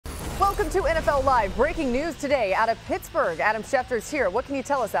Welcome to NFL Live. Breaking news today out of Pittsburgh. Adam Schefter's here. What can you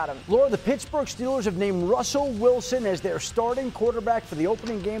tell us, Adam? Laura, the Pittsburgh Steelers have named Russell Wilson as their starting quarterback for the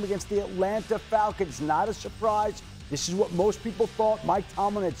opening game against the Atlanta Falcons. Not a surprise. This is what most people thought. Mike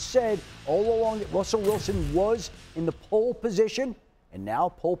Tomlin had said all along that Russell Wilson was in the pole position. And now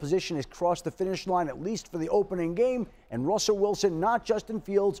pole position has crossed the finish line, at least for the opening game. And Russell Wilson, not Justin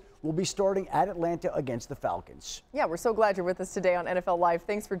Fields, will be starting at Atlanta against the Falcons. Yeah, we're so glad you're with us today on NFL Live.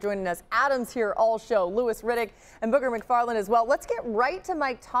 Thanks for joining us. Adam's here all show. Lewis, Riddick, and Booger McFarland as well. Let's get right to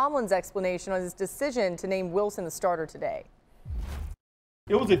Mike Tomlin's explanation on his decision to name Wilson the starter today.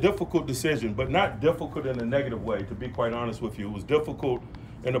 It was a difficult decision, but not difficult in a negative way, to be quite honest with you. It was difficult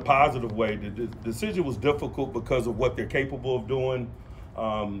in a positive way. The decision was difficult because of what they're capable of doing.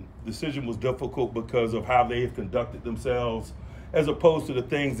 Decision was difficult because of how they have conducted themselves, as opposed to the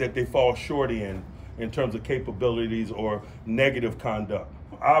things that they fall short in terms of capabilities or negative conduct.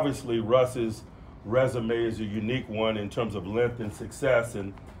 Obviously, Russ's resume is a unique one in terms of length and success,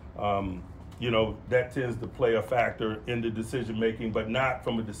 and that tends to play a factor in the decision-making, but not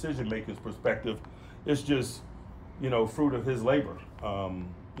from a decision-making's perspective. It's just, fruit of his labor.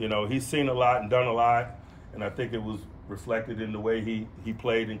 He's seen a lot and done a lot, and I think it was reflected in the way he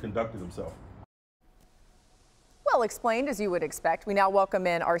played and conducted himself. Well explained, as you would expect. We now welcome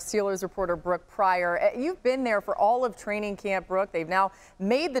in our Steelers reporter, Brooke Pryor. You've been there for all of training camp, Brooke. They've now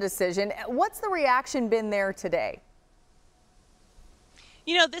made the decision. What's the reaction been there today?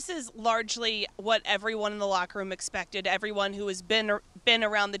 This is largely what everyone in the locker room expected. Everyone who has been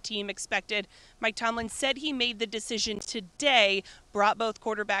around the team expected. Mike Tomlin said he made the decision today, brought both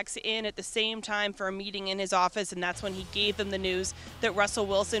quarterbacks in at the same time for a meeting in his office, and that's when he gave them the news that Russell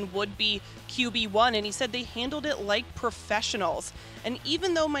Wilson would be QB1, and he said they handled it like professionals. And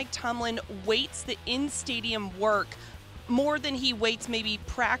even though Mike Tomlin weights the in-stadium work more than he weights maybe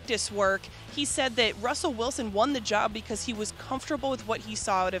practice work, he said that Russell Wilson won the job because he was comfortable with what he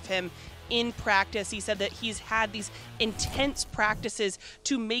saw out of him in practice. He said that he's had these intense practices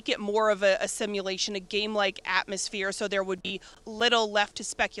to make it more of a simulation, a game-like atmosphere, so there would be little left to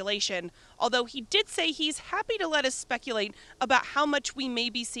speculation. Although he did say he's happy to let us speculate about how much we may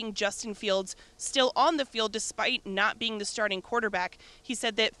be seeing Justin Fields still on the field despite not being the starting quarterback. He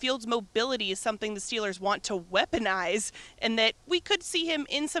said that Fields' mobility is something the Steelers want to weaponize, and that we could see him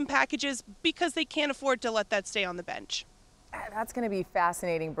in some packages because they can't afford to let that stay on the bench. That's going to be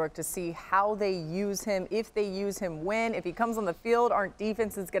fascinating, Brooke, to see how they use him, if they use him when. If he comes on the field, aren't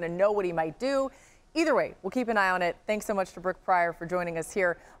defenses going to know what he might do? Either way, we'll keep an eye on it. Thanks so much to Brooke Pryor for joining us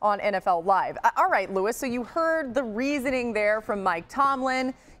here on NFL Live. All right, Lewis, so you heard the reasoning there from Mike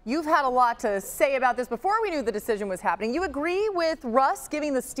Tomlin. You've had a lot to say about this before we knew the decision was happening. You agree with Russ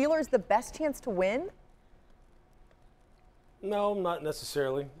giving the Steelers the best chance to win? No, not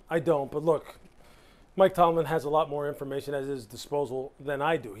necessarily. I don't, but look, Mike Tomlin has a lot more information at his disposal than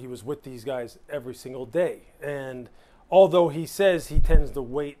I do. He was with these guys every single day. And although he says he tends to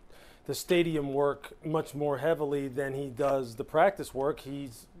weight the stadium work much more heavily than he does the practice work,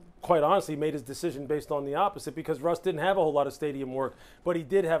 he's quite honestly made his decision based on the opposite, because Russ didn't have a whole lot of stadium work, but he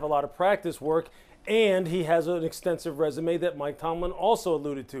did have a lot of practice work, and he has an extensive resume that Mike Tomlin also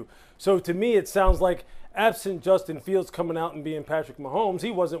alluded to. So to me, it sounds like absent Justin Fields coming out and being Patrick Mahomes,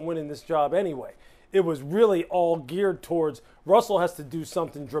 he wasn't winning this job anyway. It was really all geared towards Russell has to do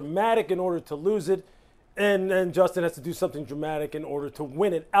something dramatic in order to lose it, and Justin has to do something dramatic in order to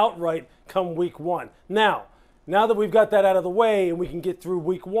win it outright come week one. Now that we've got that out of the way and we can get through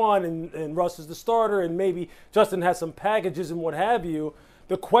week one and Russ is the starter and maybe Justin has some packages and what have you,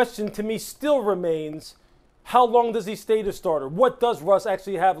 the question to me still remains, how long does he stay the starter? What does Russ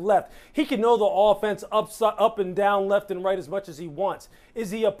actually have left? He can know the offense up and down, left and right as much as he wants.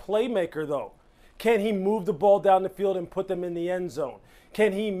 Is he a playmaker, though? Can he move the ball down the field and put them in the end zone?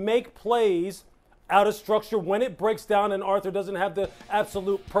 Can he make plays out of structure when it breaks down and Arthur doesn't have the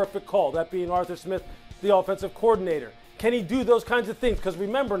absolute perfect call, that being Arthur Smith, the offensive coordinator? Can he do those kinds of things? Because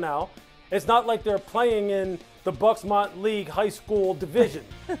remember now, it's not like they're playing in the Bucksmont League High School Division,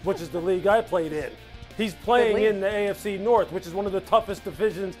 which is the league I played in. He's playing in the AFC North, which is one of the toughest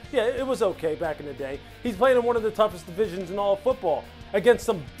divisions. Yeah, it was okay back in the day. He's playing in one of the toughest divisions in all of football against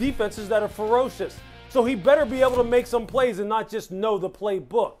some defenses that are ferocious. So he better be able to make some plays and not just know the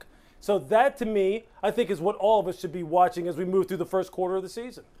playbook. So that, to me, I think is what all of us should be watching as we move through the first quarter of the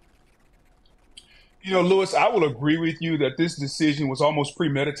season. Lewis, I will agree with you that this decision was almost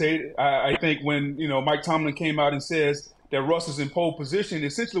premeditated. I think when, Mike Tomlin came out and says that Russ is in pole position,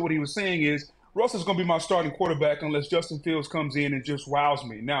 essentially what he was saying is, Russ is going to be my starting quarterback unless Justin Fields comes in and just wows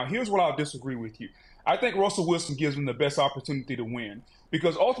me. Now, here's what I'll disagree with you. I think Russell Wilson gives him the best opportunity to win.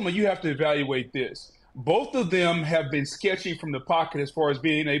 because ultimately you have to evaluate this. Both of them have been sketchy from the pocket as far as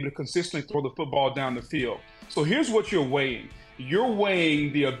being able to consistently throw the football down the field. So here's what you're weighing. You're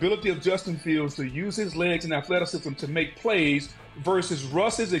weighing the ability of Justin Fields to use his legs and athleticism to make plays versus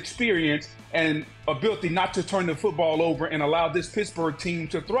Russ's experience and ability not to turn the football over and allow this Pittsburgh team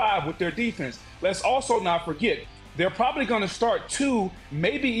to thrive with their defense. Let's also not forget, they're probably going to start 2,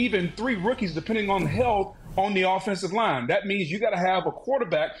 maybe even 3 rookies, depending on health, on the offensive line. That means you got to have a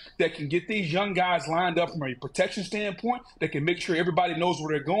quarterback that can get these young guys lined up from a protection standpoint, that can make sure everybody knows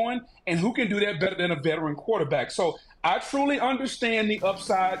where they're going, and who can do that better than a veteran quarterback. So I truly understand the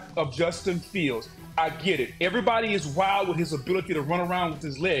upside of Justin Fields. I get it. Everybody is wild with his ability to run around with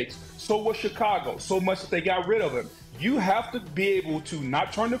his legs. So was Chicago, so much that they got rid of him. You have to be able to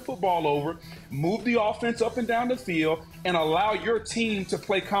not turn the football over, move the offense up and down the field, and allow your team to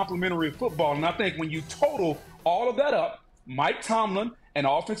play complementary football. And I think when you total all of that up, Mike Tomlin and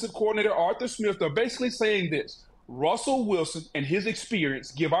offensive coordinator Arthur Smith are basically saying this: Russell Wilson and his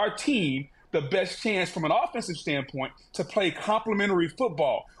experience give our team the best chance from an offensive standpoint to play complementary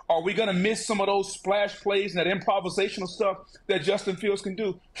football. Are we going to miss some of those splash plays and that improvisational stuff that Justin Fields can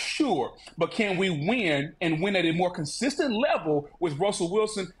do? Sure. But can we win and win at a more consistent level with Russell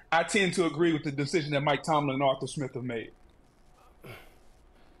Wilson? I tend to agree with the decision that Mike Tomlin and Arthur Smith have made.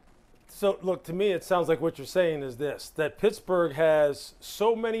 So, look, to me, it sounds like what you're saying is this, that Pittsburgh has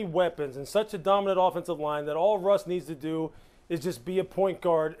so many weapons and such a dominant offensive line that all Russ needs to do is just be a point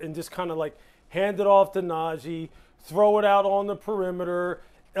guard and just kind of like hand it off to Najee, throw it out on the perimeter,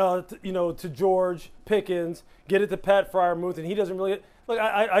 to George Pickens, get it to Pat Fryermuth, and he doesn't really look.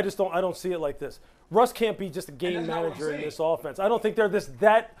 I don't see it like this. Russ can't be just a game manager in this offense. I don't think they're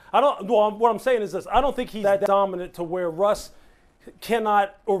that. What I'm saying is this: I don't think he's that dominant to where Russ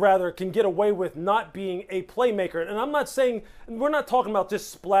cannot, or rather can get away with not being a playmaker. And I'm not saying, we're not talking about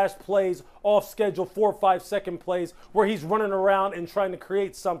just splash plays, off schedule, 4 or 5 second plays where he's running around and trying to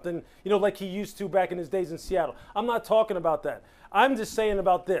create something, like he used to back in his days in Seattle. I'm not talking about that. I'm just saying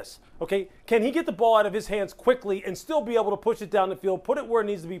about this, okay? Can he get the ball out of his hands quickly and still be able to push it down the field, put it where it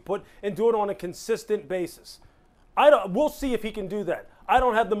needs to be put, and do it on a consistent basis? We'll see if he can do that. I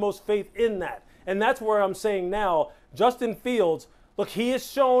don't have the most faith in that. And that's where I'm saying now, Justin Fields, look, he has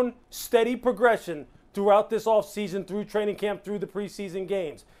shown steady progression throughout this offseason, through training camp, through the preseason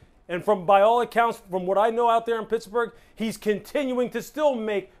games. And by all accounts, from what I know out there in Pittsburgh, he's continuing to still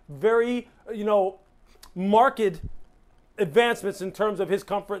make very, marked advancements in terms of his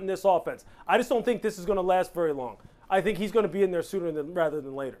comfort in this offense. I just don't think this is going to last very long. I think he's going to be in there sooner rather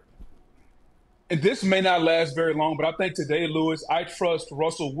than later. And this may not last very long, but I think today, Lewis, I trust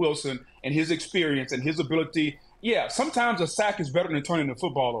Russell Wilson and his experience and his ability. Yeah, sometimes a sack is better than turning the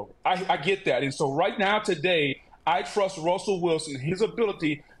football over. I get that. And so right now, today, I trust Russell Wilson and his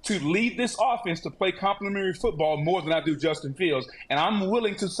ability to lead this offense to play complementary football more than I do Justin Fields. And I'm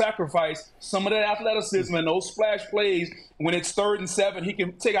willing to sacrifice some of that athleticism and those splash plays when it's 3rd and 7. He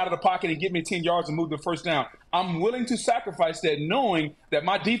can take out of the pocket and get me 10 yards and move the first down. I'm willing to sacrifice that, knowing that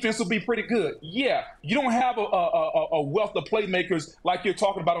my defense will be pretty good. Yeah, you don't have a wealth of playmakers like you're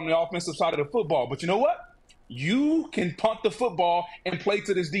talking about on the offensive side of the football. But you know what? You can punt the football and play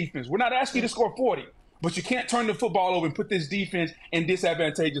to this defense. We're not asking you to score 40. But you can't turn the football over and put this defense in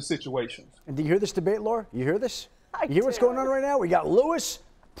disadvantageous situations. And do you hear this debate, Laura? You hear this? You hear what's going on right now? We got Lewis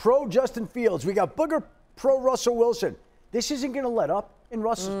pro Justin Fields. We got Booger pro Russell Wilson. This isn't going to let up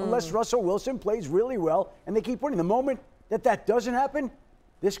unless Russell Wilson plays really well and they keep winning. The moment that doesn't happen,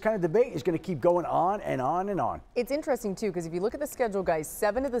 this kind of debate is going to keep going on and on and on. It's interesting, too, because if you look at the schedule, guys,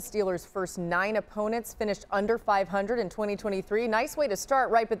 7 of the Steelers' first 9 opponents finished under 500 in 2023. Nice way to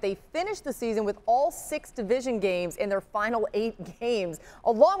start, right? But they finished the season with all 6 division games in their final 8 games,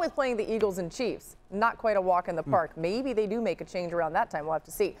 along with playing the Eagles and Chiefs. Not quite a walk in the park. Maybe they do make a change around that time. We'll have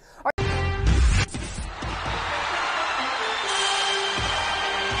to see.